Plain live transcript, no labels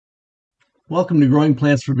Welcome to Growing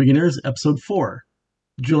Plants for Beginners, Episode 4,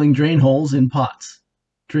 Drilling Drain Holes in Pots.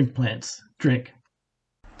 Drink plants, drink.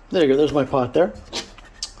 There you go, there's my pot there.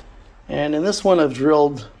 And in this one I've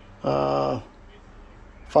drilled 5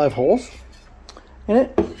 holes in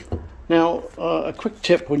it. Now, a quick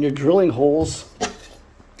tip when you're drilling holes,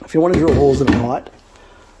 if you want to drill holes in a pot,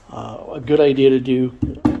 a good idea to do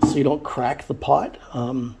so you don't crack the pot.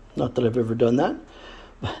 Not that I've ever done that.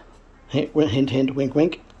 Hint, hint, wink,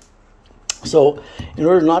 wink. So in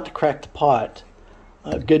order not to crack the pot,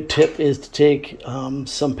 a good tip is to take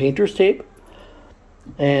some painter's tape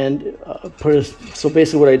and so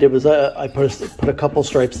basically what I did was I put a couple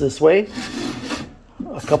stripes this way,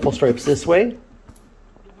 a couple stripes this way,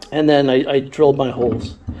 and then I drilled my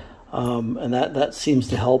holes. And that seems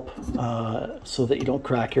to help so that you don't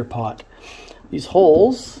crack your pot. These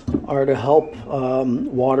holes are to help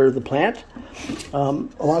water the plant.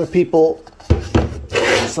 A lot of people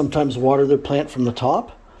sometimes water their plant from the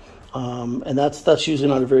top, and that's usually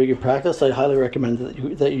not a very good practice. I highly recommend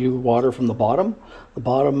that you water from the bottom. The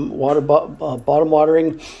bottom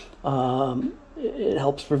watering, it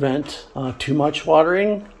helps prevent too much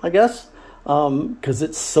watering, I guess, because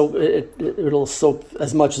it'll soak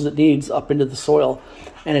as much as it needs up into the soil,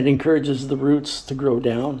 and it encourages the roots to grow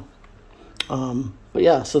down. But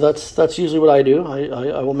yeah, so that's usually what I do.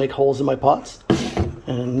 I will make holes in my pots.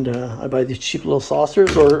 And I buy these cheap little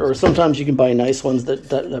saucers, or sometimes you can buy nice ones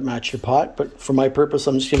that match your pot. But for my purpose,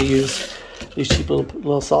 I'm just going to use these cheap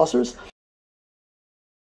little saucers.